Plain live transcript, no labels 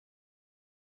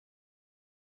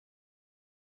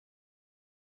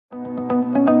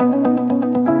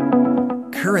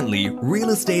Currently, real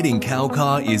estate in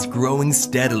Cauca is growing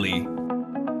steadily.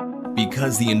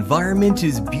 Because the environment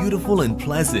is beautiful and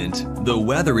pleasant, the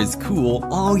weather is cool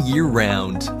all year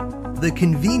round. The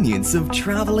convenience of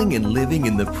traveling and living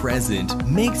in the present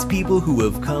makes people who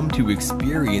have come to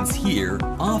experience here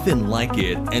often like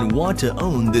it and want to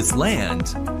own this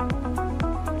land.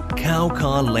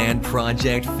 Cauca Land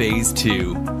Project Phase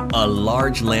 2, a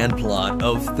large land plot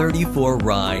of 34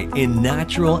 rai in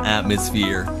natural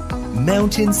atmosphere.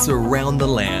 Mountains surround the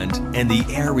land and the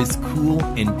air is cool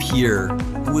and pure,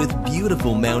 with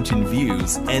beautiful mountain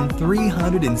views and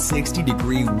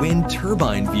 360-degree wind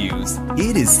turbine views.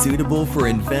 It is suitable for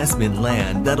investment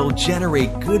land that'll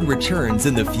generate good returns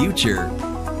in the future.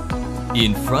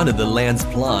 In front of the land's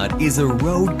plot is a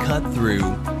road cut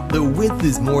through. The width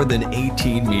is more than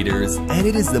 18 meters, and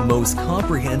it is the most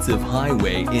comprehensive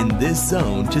highway in this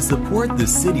zone to support the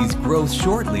city's growth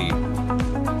shortly.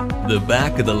 The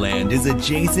back of the land is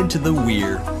adjacent to the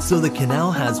weir, so the canal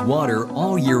has water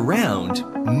all year round,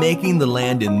 making the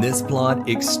land in this plot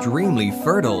extremely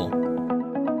fertile.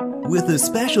 With a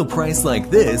special price like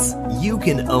this, you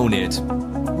can own it.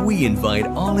 We invite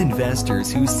all investors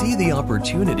who see the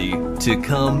opportunity to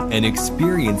come and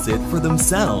experience it for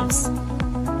themselves.